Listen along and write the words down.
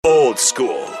Old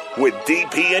School with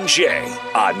DP and J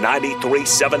on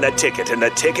 93.7 The Ticket and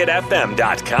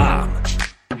theticketfm.com.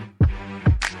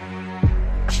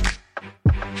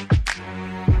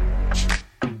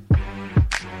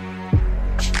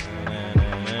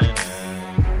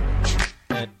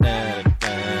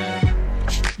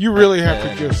 You really have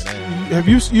to just have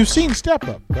you've seen Step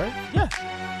Up, right?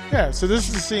 Yeah. So this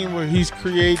is the scene where he's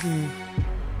creating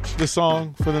the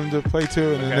song for them to play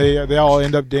to, and then they all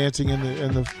end up dancing in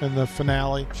the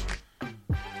finale.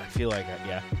 I feel like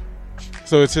yeah.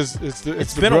 So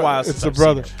it's been a while since the I've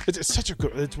brother. seen it. It's such a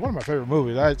good. It's one of my favorite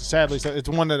movies. Sadly, it's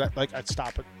one that I'd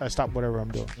stop it. I stop whatever I'm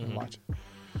doing and watch it.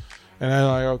 And I'm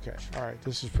like, okay, all right,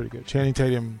 this is pretty good. Channing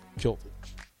Tatum killed it.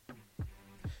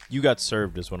 You Got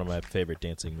Served is one of my favorite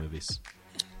dancing movies.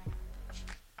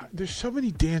 There's so many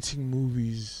dancing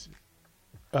movies.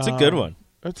 It's a good one.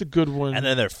 That's a good one. And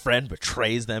then their friend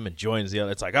betrays them and joins the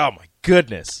other. It's like, oh my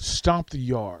goodness. Stomp the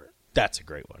Yard. That's a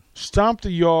great one. Stomp the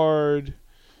Yard.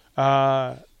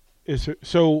 So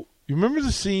you remember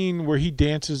the scene where he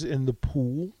dances in the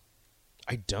pool?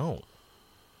 I don't.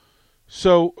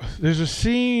 So there's a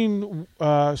scene.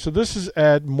 So this is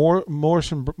at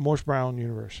Morse Brown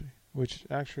University, which is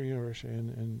actually a university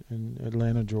in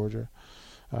Atlanta, Georgia,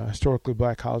 historically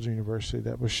black college university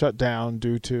that was shut down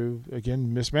due to,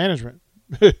 again, mismanagement.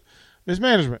 But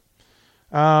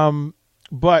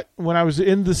when I was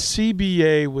in the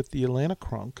CBA with the Atlanta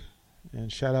Crunk, and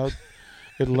shout out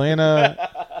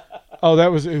Atlanta. Oh,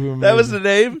 that was the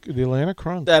name? The Atlanta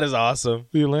Crunk. That is awesome.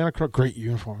 The Atlanta Crunk. Great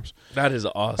uniforms. That is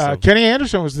awesome. Kenny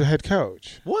Anderson was the head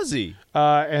coach. Was he?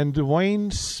 And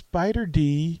Dwayne Spider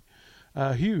D.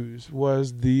 Hughes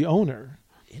was the owner.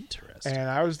 Interesting. And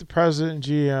I was the president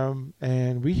and GM,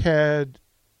 and we had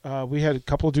a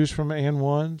couple of dudes from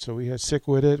AND1, so we had Sick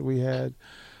With It. We had,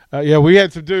 we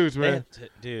had some dudes, man.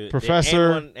 Dude,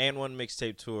 Professor. The AND1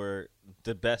 mixtape tour,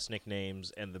 the best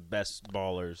nicknames and the best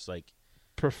ballers. Like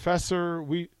Professor,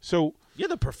 you're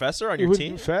the professor on your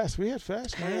team? Fast. We had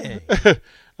Fast, man. Hey.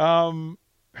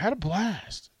 Had a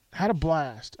blast.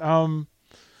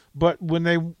 But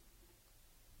when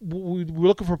we were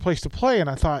looking for a place to play, and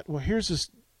I thought, well, here's this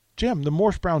gym. The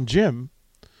Morse Brown gym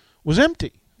was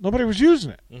empty. Nobody was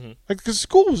using it. Mm-hmm. Because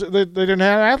schools, they didn't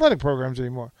have athletic programs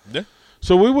anymore. Yeah.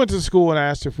 So we went to the school and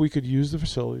asked if we could use the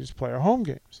facilities to play our home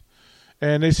games.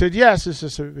 And they said, yes. It's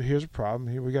just here's a problem.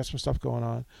 Here, we got some stuff going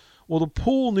on. Well, the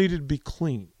pool needed to be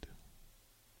cleaned.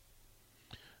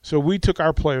 So we took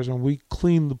our players and we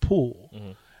cleaned the pool.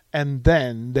 Mm-hmm. And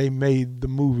then they made the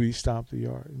movie Stomp the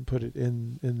Yard and put it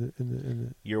in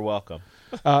the. You're welcome.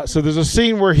 So there's a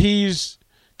scene where he's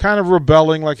kind of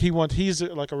rebelling, like he's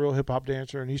like a real hip hop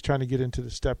dancer, and he's trying to get into the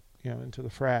step, into the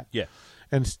frat. Yeah.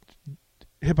 And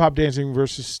hip hop dancing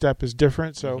versus step is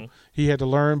different, so he had to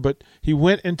learn. But he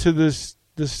went into this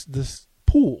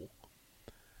pool,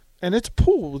 and it's a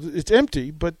pool. It's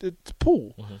empty, but it's a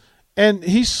pool. Mm-hmm. And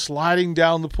he's sliding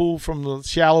down the pool from the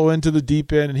shallow end to the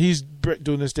deep end, and he's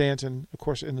doing this dance. And, of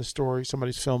course, in the story,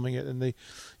 somebody's filming it, and they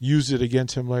use it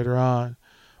against him later on.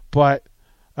 But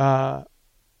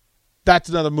that's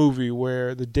another movie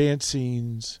where the dance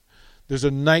scenes, there's a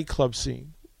nightclub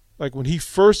scene. Like when he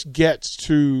first gets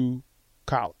to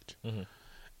college,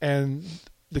 and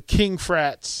the King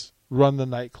Frats run the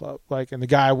nightclub. And the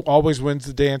guy always wins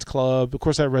the dance club. Of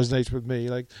course, that resonates with me.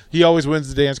 Like, he always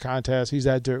wins the dance contest. He's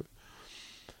that dude.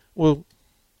 Well,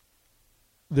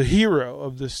 the hero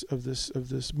of this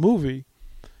movie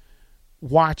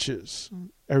watches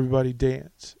everybody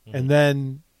dance, and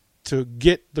then to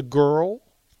get the girl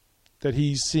that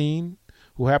he's seen,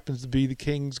 who happens to be the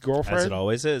king's girlfriend, as it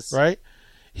always is, right?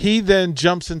 He then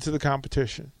jumps into the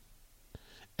competition,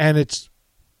 and it's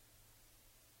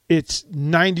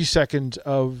 90 seconds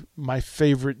of my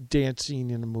favorite dance scene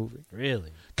in a movie.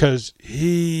 Really? Because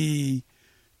he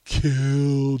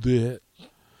killed it.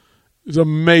 It's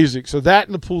amazing. So that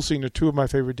and the pool scene are two of my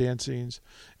favorite dance scenes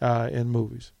in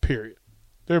movies. Period.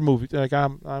 They're movies. Like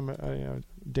I'm a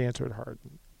dancer at heart.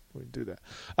 We do that.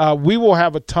 We will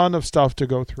have a ton of stuff to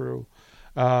go through.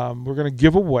 We're going to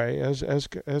give away, as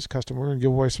custom, we're going to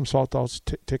give away some Salt Dolls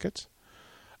tickets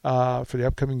for the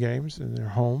upcoming games in their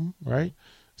home, right?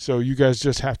 So you guys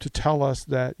just have to tell us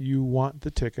that you want the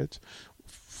tickets.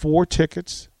 4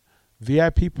 tickets,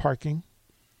 VIP parking.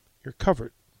 You're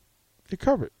covered. You're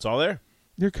covered. It's all there.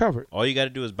 You're covered. All you got to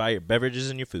do is buy your beverages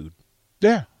and your food.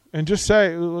 Yeah, and just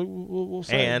say we'll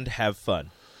say. And have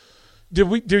fun.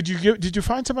 Did you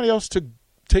find somebody else to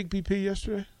take BP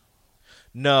yesterday?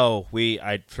 No,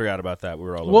 I forgot about that. We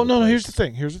were all well. over the No. place. Here's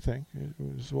the thing.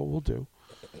 Here's what we'll do.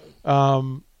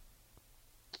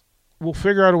 we'll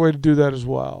figure out a way to do that as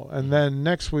well. And then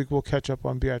next week we'll catch up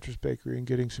on Beatrice Bakery and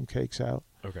getting some cakes out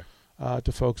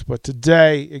to folks. But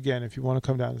today, again, if you want to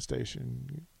come down to the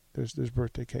station, there's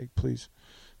birthday cake. Please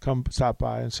come stop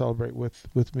by and celebrate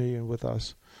with me and with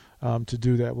us to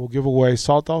do that. We'll give away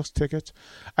Salt Dogs tickets.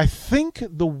 I think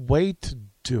the way to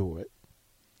do it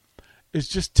is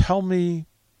just tell me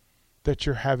that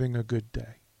you're having a good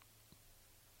day.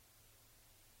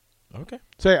 Okay.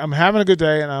 Say, I'm having a good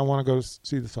day and I want to go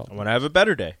see the Salt Dogs. I want to have a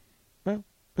better day. Well,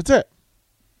 that's it.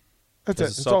 That's it.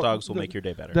 The Salt Dogs will make your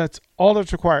day better. That's all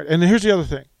that's required. And here's the other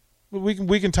thing.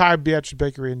 We can tie Beatrice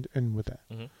Bakery in with that.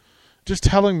 Mm-hmm. Just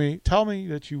tell me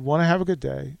that you want to have a good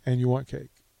day and you want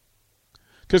cake.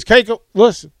 Because cake,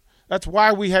 listen, that's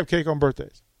why we have cake on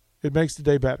birthdays. It makes the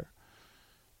day better.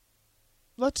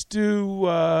 Let's do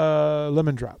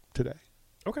lemon drop today.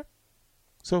 Okay.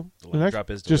 So the lemon drop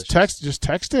is delicious. just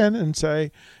text in and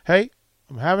say, hey,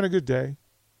 I'm having a good day.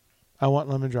 I want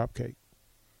lemon drop cake.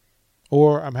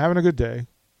 Or I'm having a good day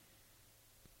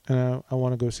and I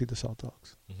want to go see the Salt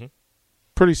Dogs. Mm-hmm.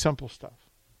 Pretty simple stuff.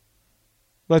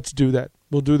 Let's do that.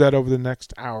 We'll do that over the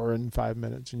next hour and 5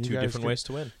 minutes. And you 2 guys different ways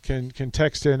to win. Can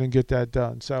text in and get that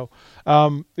done. So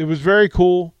it was very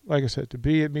cool, like I said, to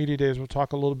be at Media Days. We'll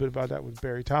talk a little bit about that with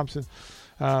Barry Thompson.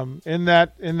 In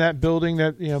that building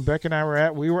that Beck and I were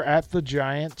at, we were at the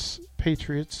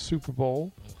Giants-Patriots Super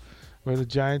Bowl, where the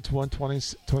Giants won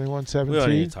 21-17. We don't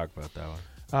need to talk about that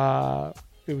one.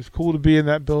 It was cool to be in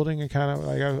that building and kind of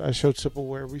like I showed Sipple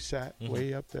where we sat,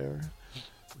 way up there.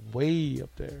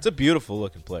 It's a beautiful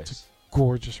looking place. It's a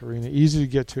gorgeous arena, easy to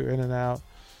get to, in and out.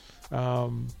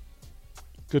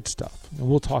 Good stuff. And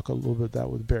we'll talk a little bit of that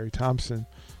with Barry Thompson.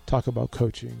 Talk about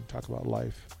coaching. Talk about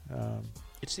life.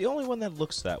 It's the only one that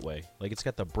looks that way. Like it's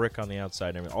got the brick on the outside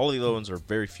and everything. All the other ones are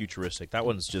very futuristic. That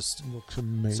one's just looks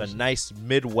amazing. It's a nice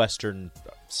Midwestern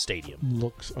stadium.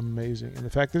 Looks amazing, and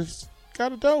the fact that it's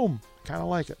got a dome, kind of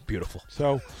like it. Beautiful.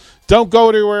 So, don't go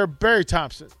anywhere. Barry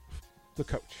Thompson, the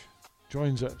coach,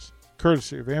 joins us,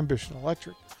 courtesy of Ambition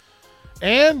Electric.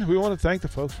 And we want to thank the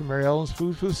folks from Mary Ellen's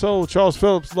Food for the Soul. Charles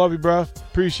Phillips, love you, bro.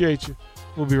 Appreciate you.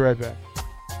 We'll be right back.